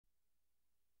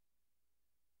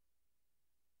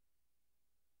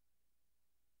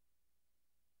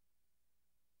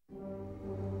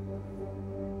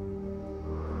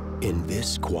In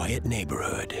this quiet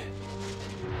neighborhood,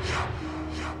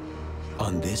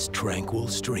 on this tranquil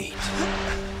street,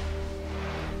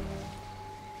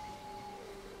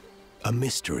 a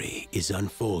mystery is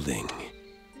unfolding.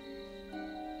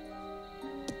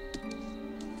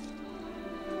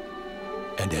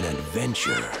 And an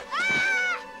adventure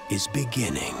is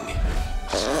beginning.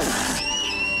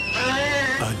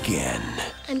 Again.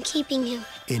 I'm keeping him.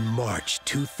 In March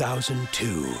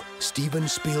 2002, Steven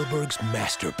Spielberg's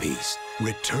masterpiece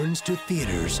returns to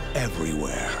theaters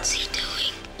everywhere. What's he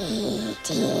doing?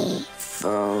 E.T.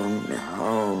 phone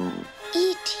home.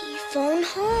 E.T. phone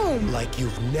home. Like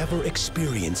you've never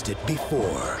experienced it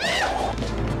before.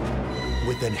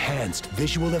 With enhanced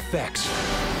visual effects,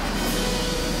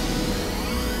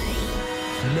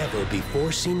 never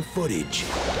before seen footage,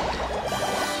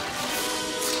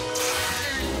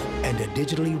 and a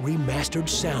digitally remastered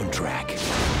soundtrack.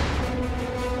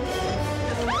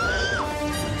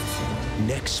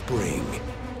 Next spring,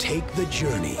 take the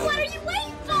journey. What are you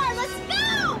waiting for? Let's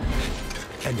go!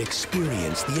 And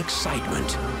experience the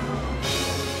excitement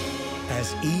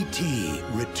as E.T.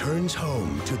 returns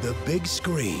home to the big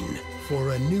screen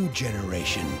for a new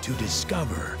generation to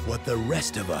discover what the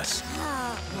rest of us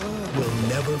will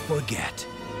never forget.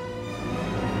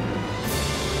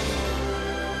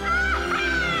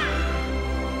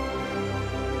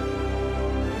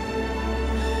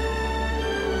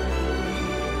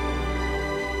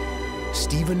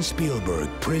 Steven Spielberg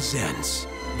presents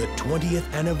the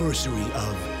 20th anniversary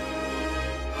of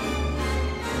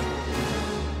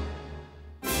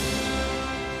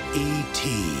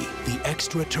E.T. the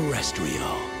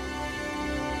Extra-Terrestrial.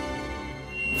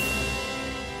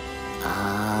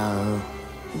 I'll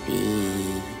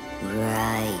be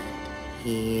right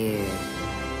here.